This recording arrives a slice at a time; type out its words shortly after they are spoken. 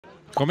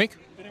Komik?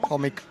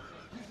 Komik.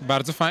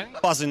 Bardzo fajn.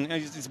 Buzzing,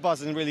 it's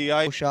buzzing really.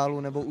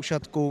 Šálu nebo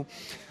ušatku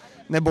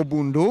nebo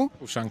bundu.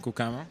 Ušanku,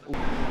 kámo.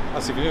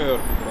 Asi v New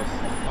Yorku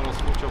proste. Ono z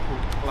Footshopu,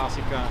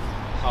 klasika.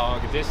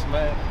 Kde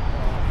sme?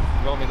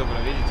 Veľmi dobre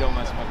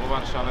viditeľné, sme vo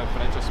Varšave.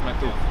 Prečo sme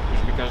tu? Už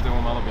by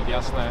každému malo byť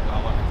jasné,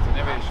 ale ak to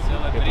nevieš,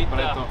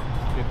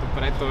 je to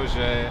preto,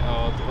 že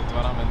tu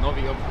otvárame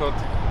nový obchod.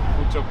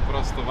 Footshop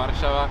prosto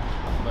Varšava.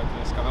 Bude tu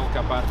dneska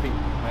veľká párty.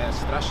 Je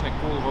strašne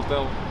cool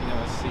hotel.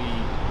 Ideme si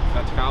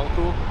dať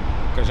chálku.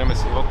 Ukážeme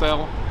si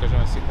hotel,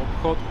 ukážeme si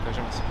obchod,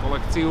 ukážeme si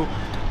kolekciu.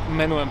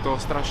 Menujem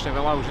toho strašne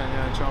veľa, už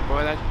neviem, čo mám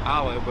povedať,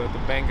 ale bude to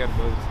banger,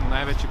 budú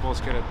najväčší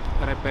poľské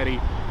repery,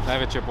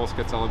 najväčšie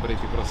poľské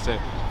celebrity, proste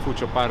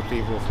Footshop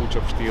party vo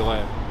Footshop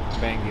štýle,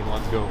 banging,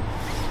 let's go.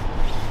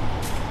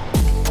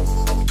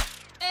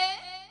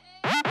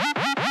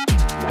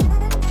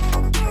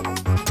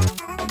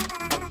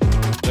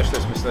 Došli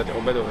sme si dať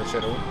obedu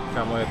večeru,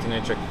 kámo, je to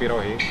niečo jak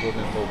pyrohy,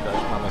 kľudne to ukáž,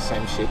 máme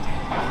same shit.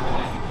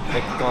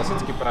 Taký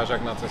klasický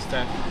prážak na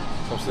ceste,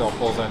 som si dal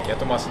polzen. Ja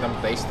tomu asi dám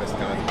taste test,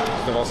 neviem.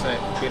 To vlastne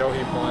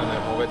pyrohy plnené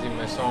hovedzím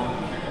mesom,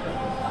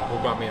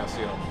 hubami a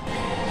syrom.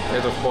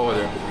 Je to v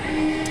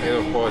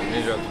pohode,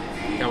 nič viac.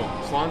 Kámo,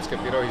 slovenské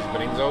pyrohy s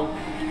brinzou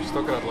sú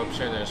 100-krát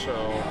lepšie než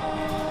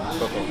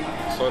toto.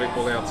 Sorry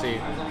Poliaci,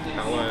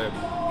 ale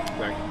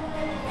tak.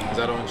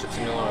 Zároveň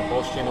všetci milujeme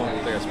polštinu,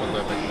 tak aspoň to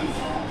je pekné.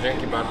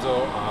 Ženky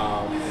bardzo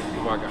a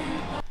uvaga.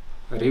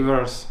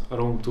 Reverse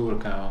room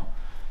tour, kámo.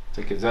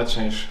 Tak keď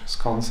začneš z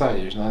konca,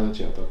 ideš na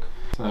začiatok.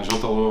 To je náš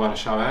hotel vo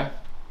Varšave,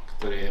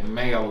 ktorý je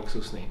mega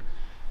luxusný.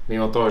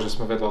 Mimo toho, že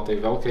sme vedľa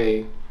tej veľkej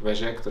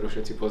veže, ktorú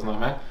všetci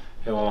poznáme,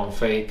 ja volám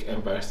fake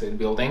Empire State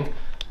Building,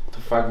 to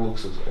je fakt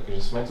luxus.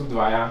 Takže sme tu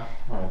dvaja,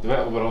 máme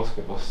dve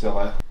obrovské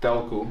postele,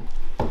 telku,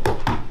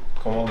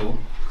 komodu,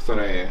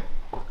 ktoré je...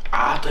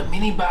 To je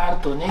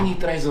minibar, to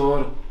není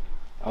trezor,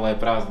 ale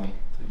je prázdny.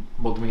 To je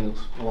bod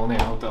minus, voľný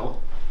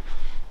hotel.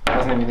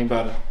 Prázdny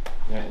minibar,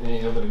 nie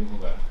je dobrý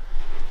minibar.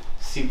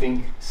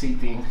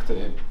 Seating, to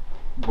je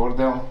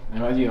bordel,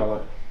 nevadí,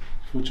 ale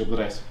Footshop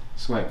dress,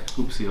 swag,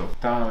 kúp si ho.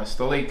 Tam máme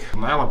stolík,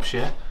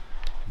 najlepšie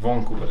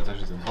vonku,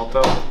 pretože ten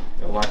hotel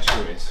je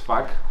luxury as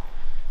fuck.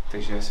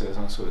 Takže ja si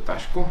vezmem svoju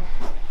tašku,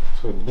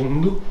 svoju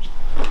bundu.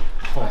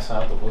 Poďme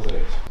sa na to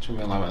pozrieť. Čo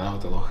máme na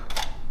hoteloch?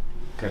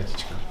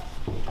 Kartička.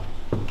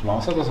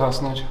 Mal sa to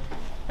zhasnúť?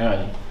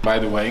 Nevadí.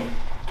 By the way,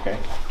 okay.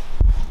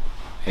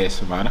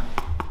 ASMR.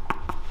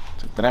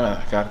 To je drevená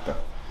karta.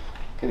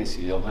 Kedy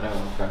si videl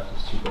drevenú kartu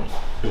s čipom?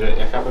 Že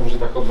ja chápem,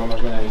 že tá chodba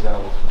možno nevyzerá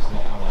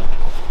luxusne, ale...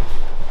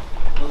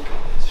 Look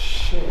at this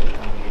shit,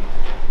 I mean...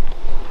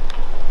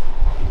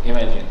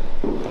 Imagine.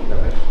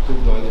 Tu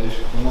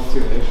dojdeš, v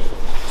noci vieš,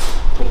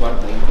 po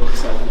party,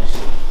 sadneš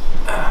si.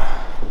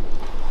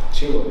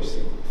 Chilluješ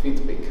si,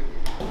 fitpick.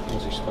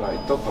 Musíš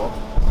spraviť toto,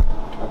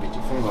 aby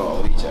ti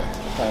fungoval výťah.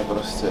 To je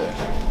proste...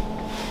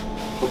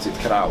 pocit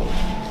kráľu.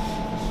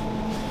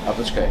 A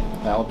počkaj,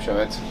 najlepšia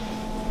vec.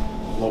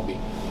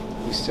 Lobby.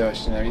 Vy ste ho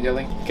ešte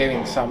nevideli?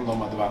 Kevin sám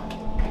doma 2.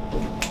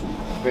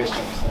 Vieš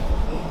čo myslím?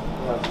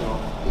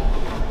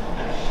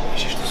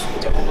 Ježiš, to sú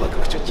ťa v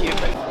oblekoch, čo ti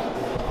jebe?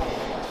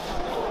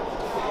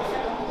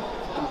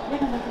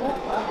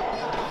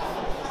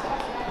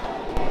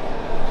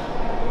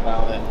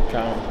 Ale,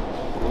 kámo,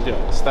 ľudia,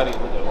 starí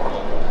ľudia v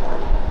oblekoch.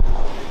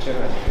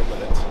 Červený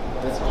keberec.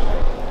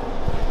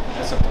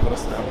 Ja som to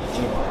proste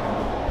díval.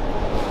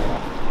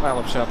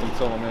 Najlepšie na tom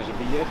celom je, že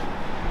vidieť.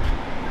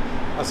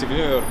 Asi v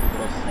New Yorku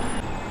proste.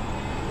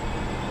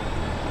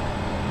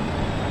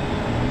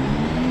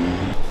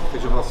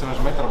 Takže vlastne máš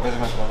metro bez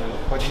metra,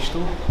 chodíš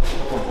tu,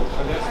 po tom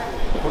podchode,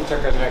 furt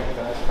čakáš nejaký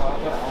ten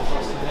eskalátor a on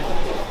proste nie.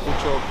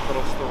 Footshop,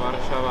 prosto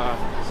Varšava,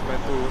 sme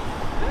tu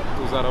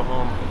za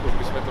rohom, už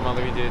by sme to mali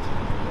vidieť.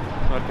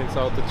 Martin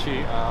sa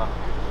otočí a...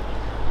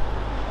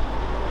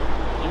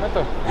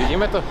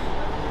 Vidíme to?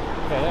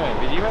 Ja neviem,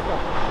 vidíme to?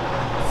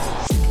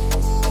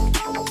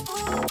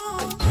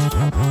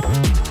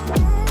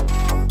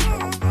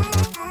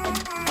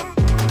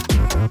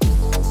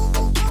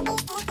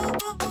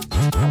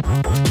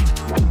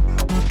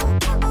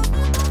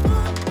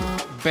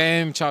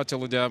 Bam, čaute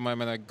ľudia, moje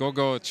meno je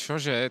Gogo,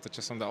 čože, to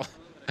čo som dal?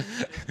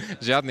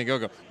 Žiadny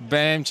Gogo.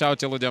 Bam,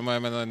 čaute ľudia,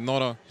 moje meno je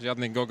Noro,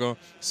 žiadny Gogo.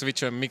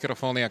 Switchujem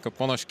mikrofóny ako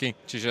ponožky,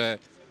 čiže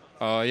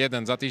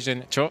jeden za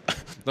týždeň. Čo?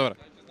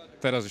 Dobre,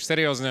 teraz už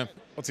seriózne.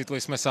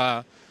 Ocitli sme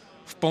sa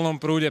v plnom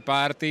prúde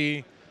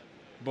párty.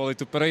 Boli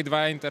tu prví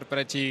dva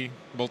interpreti,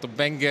 bol to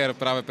banger,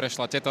 práve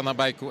prešla teta na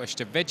bajku,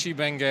 ešte väčší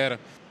banger.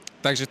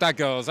 Takže tak,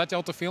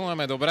 zatiaľ to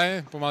filmujeme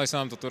dobre, pomaly sa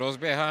nám to tu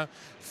rozbieha.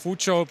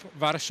 Footshop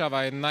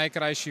Varšava je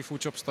najkrajší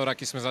Footshop store,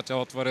 aký sme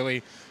zatiaľ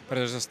otvorili,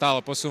 pretože sa stále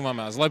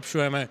posúvame a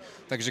zlepšujeme.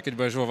 Takže keď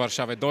budeš vo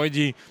Varšave,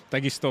 dojdi.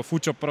 Takisto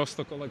Footshop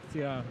prosto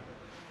kolekcia.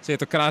 Je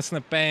to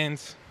krásne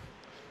pants,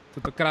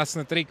 toto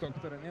krásne triko,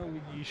 ktoré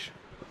neuvidíš,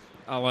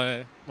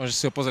 ale môžeš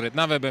si ho pozrieť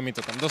na webe, my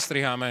to tam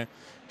dostriháme.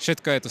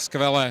 Všetko je to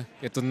skvelé,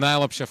 je to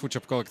najlepšia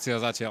Footshop kolekcia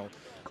zatiaľ.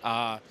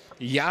 A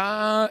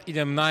ja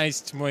idem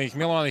nájsť mojich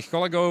milovaných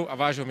kolegov a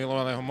vášho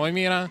milovaného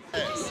Mojmíra.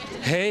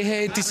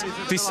 Hej,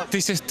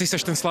 ty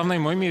seš ten slavný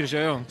Mojmír,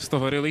 že jo? Z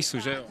toho releaseu,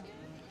 že jo?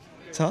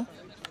 Co?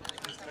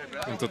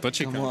 On to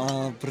točí, Kamo,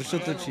 a proč to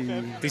točí?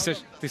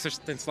 Ty seš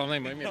ten slavný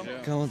Mojmír, že jo?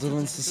 Kamo,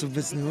 tohle se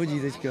vůbec nehodí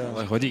teďka.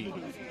 Ale hodí.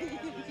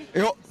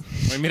 Jo.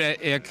 Mojmíre,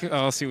 jak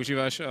si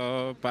užíváš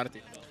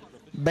párty?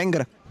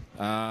 Banger.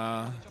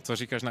 A co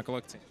říkáš na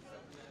kolekci?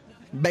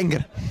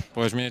 Banger.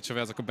 Pověš mi něco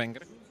víc jako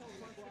banger?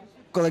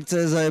 Kolekce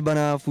je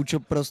zajebaná,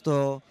 Footshop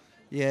prosto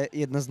je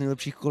jedna z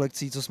nejlepších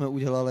kolekcí, co jsme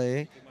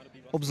udělali.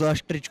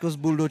 Obzvlášť tričko s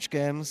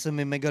buldočkem se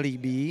mi mega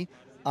líbí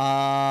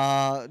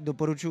a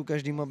doporučuji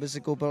každému, aby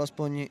si koupil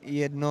aspoň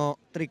jedno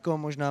triko,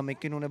 možná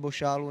mikinu nebo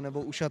šálu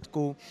nebo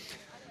ušatku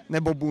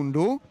nebo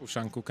bundu.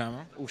 Ušanku,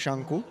 kámo?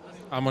 Ušanku.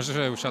 A možná,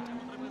 že je ušatku.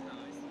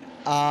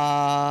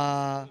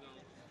 A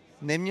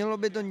nemělo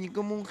by to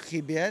nikomu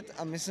chybět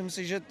a myslím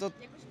si, že to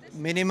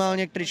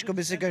minimálně k tričko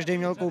by si každý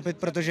měl koupit,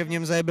 protože v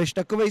něm zajebeš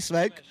takovej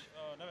svek,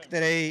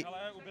 který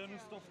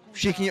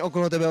všichni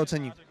okolo tebe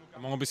ocení. A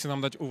mohl by si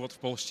nám dát úvod v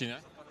polštině?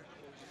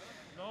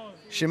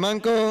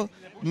 Šimanko,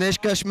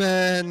 dneška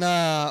jsme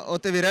na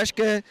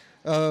Otevřeli,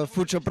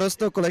 Footshop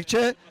prosto,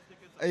 kolekce.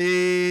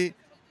 I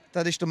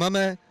tady to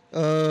máme,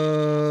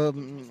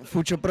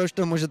 Footshop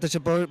prosto, můžete se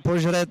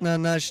požrat na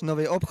náš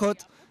nový obchod.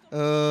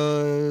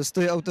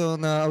 Stojí auto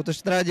na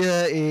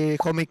autostrádě i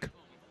chomik.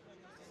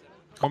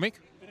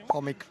 Chomik?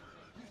 Chomik.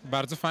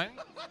 Bardzo fajn?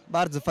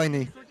 Bardzo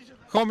fajný.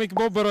 Chomik,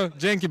 bobr,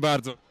 dzięki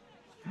bardzo.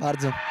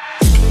 Bardzo.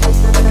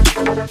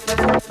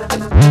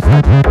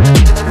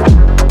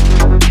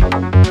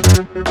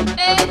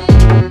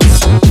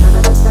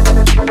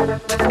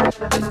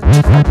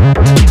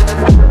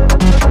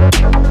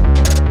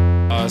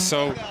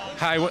 So,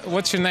 hi,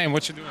 what's your name?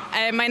 What you doing?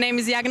 My name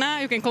is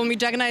Jagna. You can call me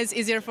Jagna. It's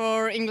easier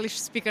for English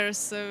speakers.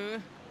 So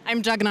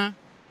I'm Jagna.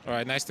 All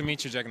right, nice to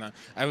meet you, Jagna.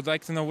 I would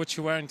like to know what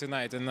you're wearing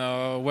tonight and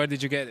where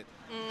did you get it?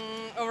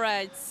 All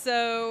right.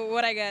 So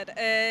what I got?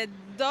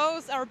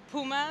 Those are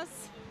Pumas.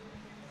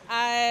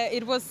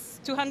 It was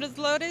 200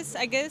 zlotys,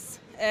 I guess.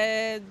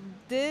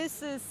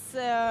 This is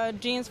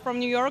jeans from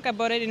New York. I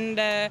bought it in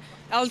the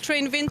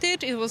L-Train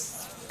Vintage. It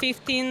was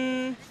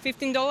 $15.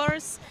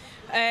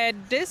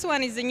 This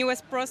one is the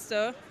newest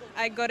Prosto.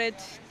 I got it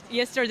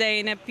yesterday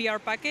in a PR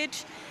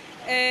package.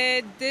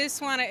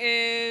 This one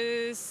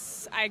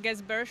is, I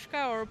guess,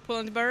 Bershka or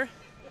Pull&Bear,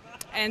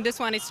 and this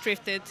one is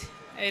thrifted.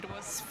 It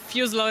was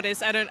few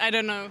zlotys. I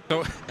don't know.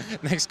 So,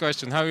 next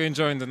question. How are you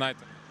enjoying the night?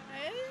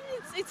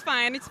 It's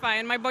fine. It's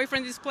fine. My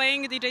boyfriend is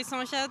playing DJ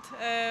Sonshat,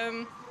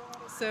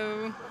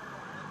 so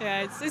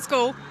yeah, it's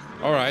cool.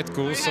 All right,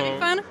 cool. Are you having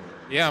fun?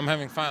 Yeah, I'm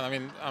having fun. I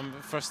mean, I'm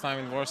first time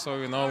in Warsaw,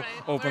 you know,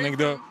 Right. opening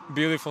the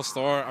beautiful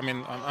store. I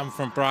mean, I'm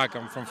from Prague,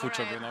 I'm from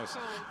Footshop, Right, you know, so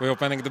cool. we're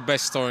opening the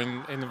best store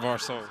in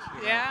Warsaw. You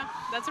know. Yeah,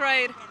 that's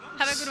right.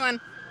 Have a good one.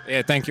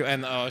 Yeah, thank you.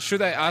 And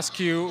should I ask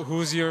you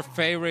who's your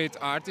favorite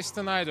artist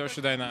tonight, or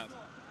should I not?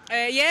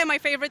 Yeah, my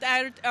favorite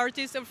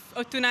artist of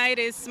tonight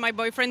is my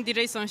boyfriend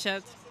DJ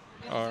Sonshat.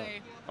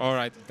 All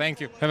right, thank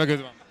you. Have a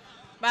good one.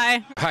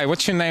 Bye. Hi,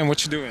 what's your name?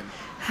 What you doing?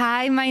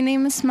 Hi, my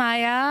name is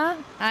Maya.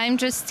 I'm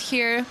just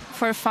here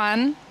for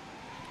fun.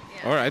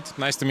 All right,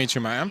 nice to meet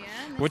you, Maya.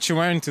 What you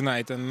wearing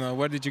tonight, and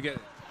where did you get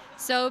it?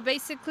 So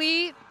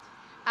basically,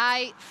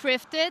 I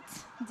thrifted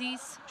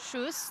these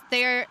shoes.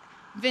 They're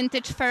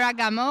vintage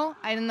Ferragamo.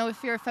 I don't know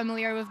if you're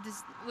familiar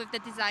with the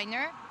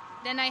designer.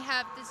 Then I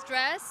have this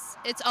dress.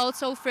 It's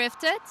also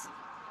thrifted.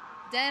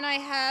 Then I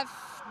have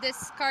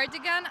this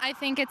cardigan. I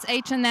think it's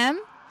H&M.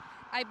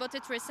 I bought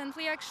it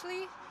recently,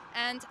 actually.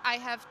 And I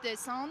have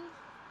this on,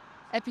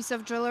 a piece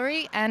of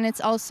jewelry, and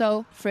it's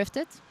also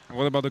thrifted.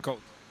 What about the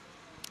coat?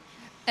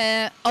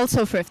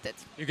 Also thrifted.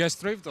 You guys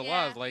thrift a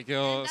lot, like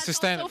That's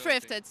sustainability. also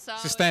thrifted, so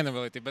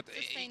Sustainability, but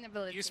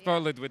Sustainability, you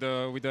spoiled it with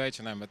the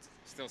H&M, but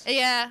still.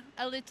 yeah,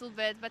 a little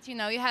bit, but you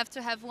know, you have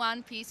to have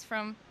one piece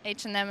from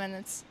H&M,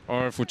 and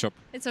Or a food shop.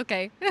 it's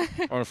okay.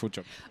 Or a food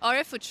shop. Or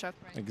a food shop,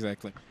 right?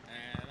 Exactly.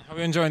 And how are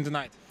you enjoying the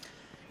night?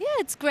 Yeah,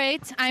 it's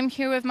great. I'm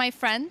here with my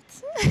friend,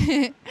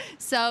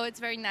 so it's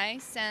very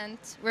nice, and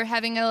we're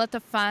having a lot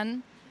of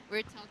fun.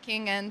 We're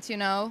talking and, you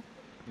know,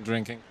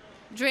 Drinking.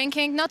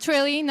 drinking. Not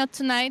really, not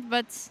tonight,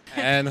 but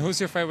And who's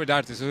your favorite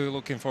artist? Who are you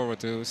looking forward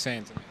to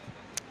seeing tonight?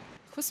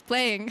 who's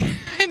playing?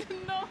 I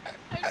don't know.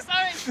 I'm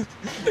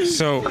sorry.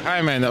 So,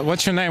 hi man,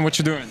 what's your name? What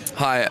you doing?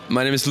 Hi,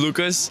 my name is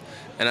Lucas,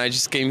 and I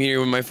just came here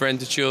with my friend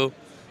to chill,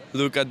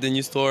 look at the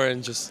new store,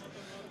 and just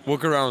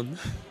walk around.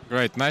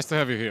 Great, nice to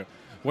have you here.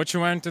 What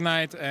you wearing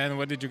tonight, and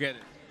where did you get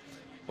it?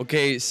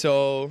 Okay,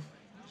 so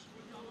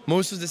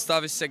most of the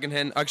stuff is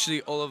secondhand.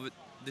 Actually, all of it.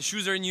 The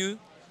shoes are new,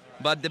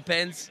 but the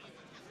pants,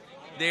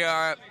 they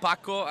are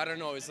Paco. I don't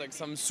know. It's like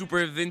some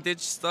super vintage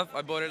stuff.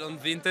 I bought it on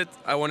Vinted.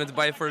 I wanted to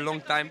buy it for a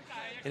long time.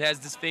 It has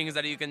these things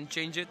that you can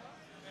change it.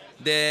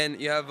 Then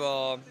you have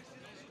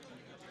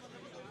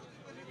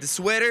the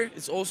sweater.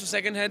 It's also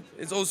secondhand.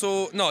 It's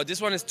also no.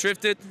 This one is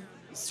thrifted.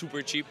 It's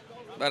super cheap,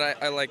 but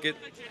I like it.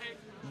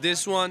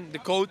 This one, the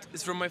coat,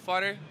 is from my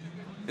father.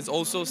 It's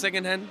also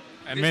secondhand.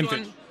 And This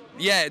vintage. one,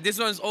 yeah, this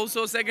one is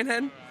also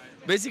secondhand.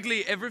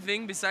 Basically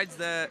everything besides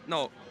the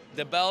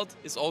belt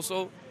is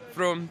also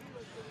from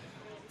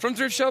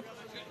thrift shop.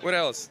 What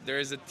else? There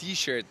is a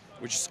T-shirt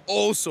which is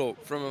also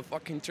from a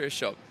fucking thrift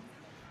shop.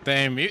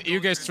 Damn, you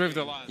guys thrift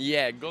a lot.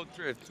 Yeah, go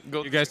thrift.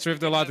 Go. You guys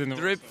thrift a lot in the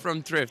Drift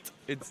from thrift.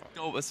 It's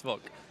dope as fuck.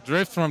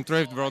 Drift from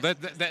thrift, bro.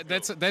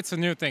 That's a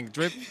new thing.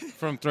 Drift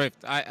from thrift.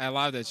 I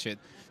love that shit.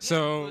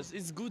 So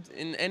It's good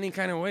in any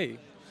kind of way.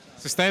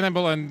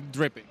 sustainable and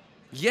dripping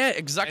Yeah,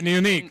 exactly.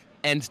 and unique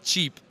And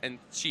cheap. And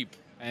cheap.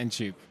 and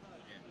cheap,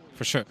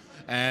 for sure.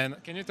 And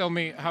can you tell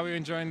me how you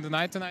enjoying the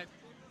night tonight?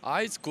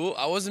 It's cool.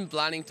 I wasn't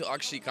planning to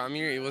actually come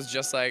here. It was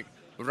just like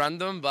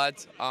random,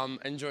 but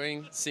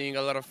enjoying seeing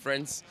a lot of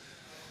friends.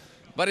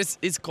 But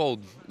it's cold.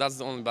 That's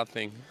the only bad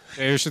thing.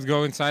 Yeah, you should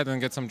go inside and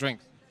get some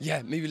drinks.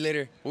 Yeah, maybe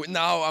later.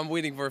 Now I'm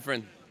waiting for a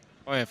friend.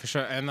 Oh yeah, for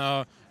sure. And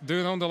do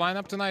you know the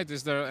lineup tonight?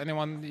 Is there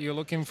anyone you're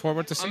looking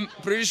forward to see? I'm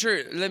pretty sure.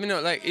 Let me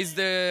know. Like,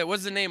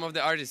 what's the name of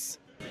the artist?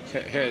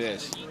 Here it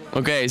is.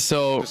 Okay,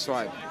 so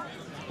Swipe.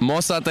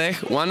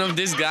 Mosatech, one of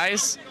these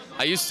guys.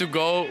 I used to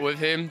go with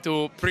him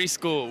to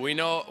preschool.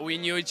 We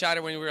knew each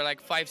other when we were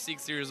like 5,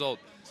 6 years old.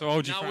 So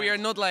OG Now friends. we are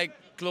not like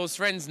close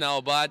friends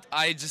now, but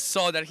I just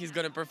saw that he's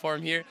gonna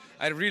perform here.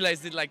 I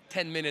realized it like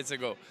 10 minutes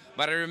ago.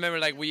 But I remember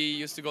like we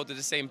used to go to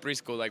the same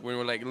preschool, like when we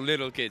were like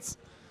little kids.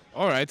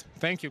 All right,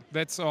 thank you.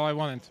 That's all I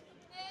wanted.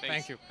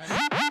 Thanks. Thank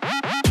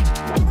you.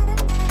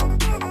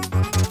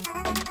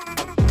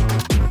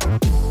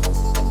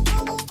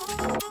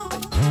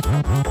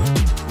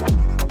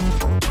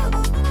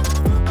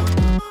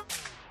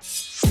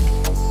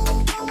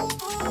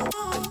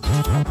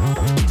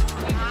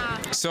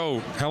 So,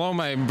 hello,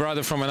 my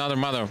brother from another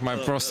mother, my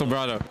prosto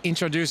brother.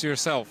 Introduce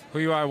yourself. Who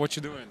you are, what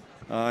you doing?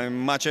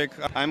 I'm Maciek.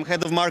 I'm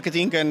head of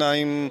marketing and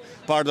I'm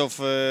part of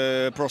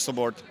Prosto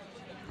board.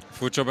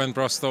 Footshop and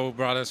Prosto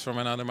brothers from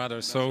another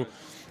mother. So,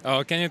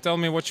 can you tell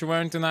me what you're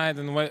wearing tonight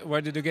and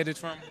where did you get it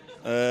from?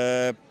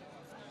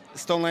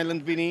 Stone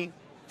Island beanie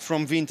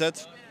from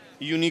Vinted,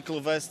 unique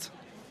vest,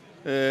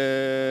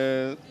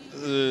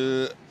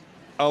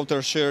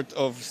 outer shirt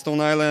of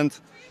Stone Island,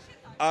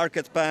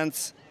 arcade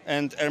pants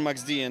and Air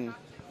Max DN.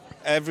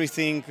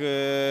 Everything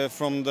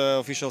from the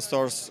official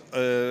stores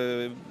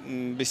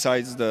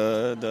besides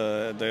the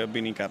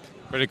beanie cap.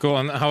 Pretty cool.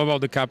 And how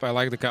about the cup? I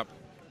like the cup.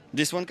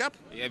 This one cap?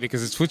 Yeah,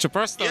 because it's Footshop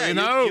Prosto, Yeah, you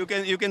know?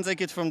 you can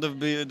take it from the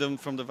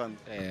van.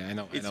 Yeah, I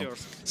know. It's I know.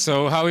 yours.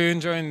 So, how are you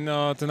enjoying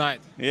tonight?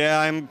 Yeah,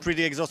 I'm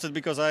pretty exhausted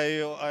because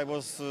I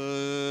was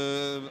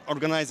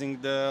organizing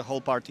the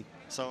whole party.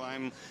 So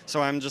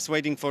I'm just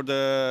waiting for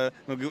the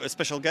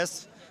special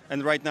guests,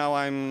 and right now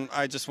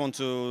I just want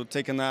to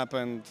take a nap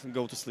and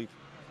go to sleep.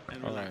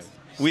 All right.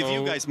 With So-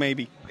 you guys,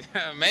 maybe.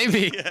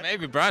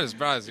 maybe brothers,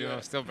 you know,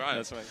 still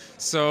brothers. That's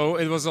right. So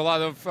it was a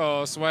lot of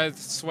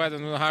sweat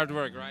and hard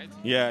work, right?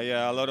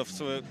 Yeah, a lot of,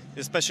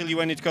 especially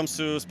when it comes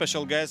to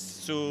special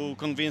guests, to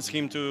convince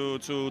him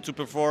to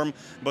perform.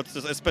 But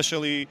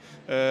especially,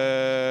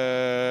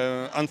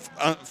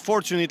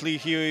 unfortunately,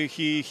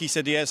 he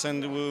said yes,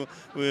 and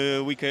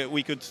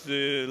we could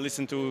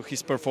listen to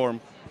his perform,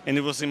 and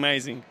it was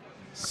amazing.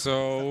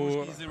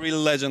 So, He's a real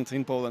legend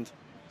in Poland.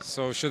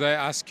 so should I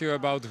ask you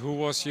about who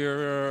was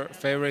your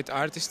favorite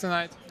artist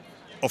tonight?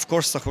 Of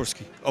course,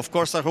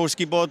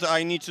 Stachurski, but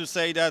I need to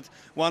say that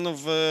one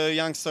of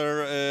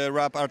youngster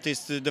rap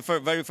artists, the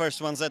very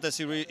first one, Zetes,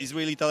 is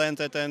really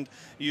talented, and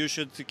you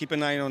should keep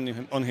an eye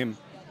on him.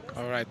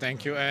 All right,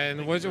 thank you.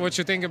 And what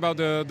you think about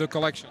the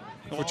collection?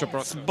 Footshop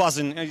It's Prosto?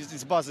 buzzing.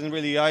 It's buzzing,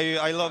 really.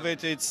 I love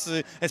it. It's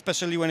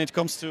especially when it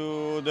comes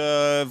to the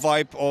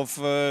vibe of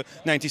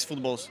 90s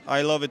footballs.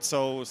 I love it.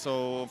 So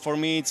for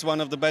me, it's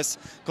one of the best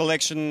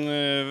collection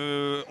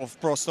of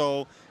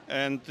Prosto.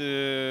 And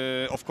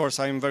of course,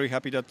 I'm very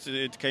happy that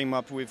it came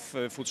up with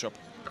Footshop.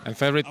 And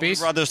favorite Our piece?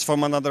 brothers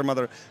from another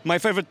mother. My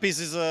favorite piece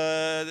is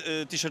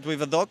a T-shirt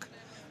with a dog,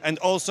 and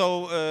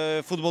also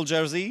a football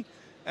jersey.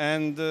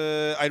 And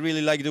I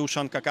really like the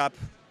Ushanka cap,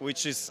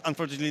 which is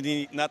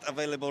unfortunately not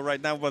available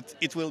right now, but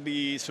it will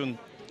be soon.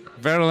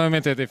 Very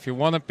limited. If you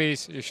want a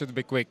piece, you should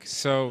be quick.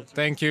 So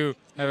thank you.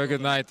 Have a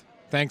good night.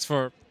 Thanks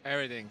for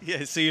everything.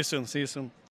 Yeah, see you soon.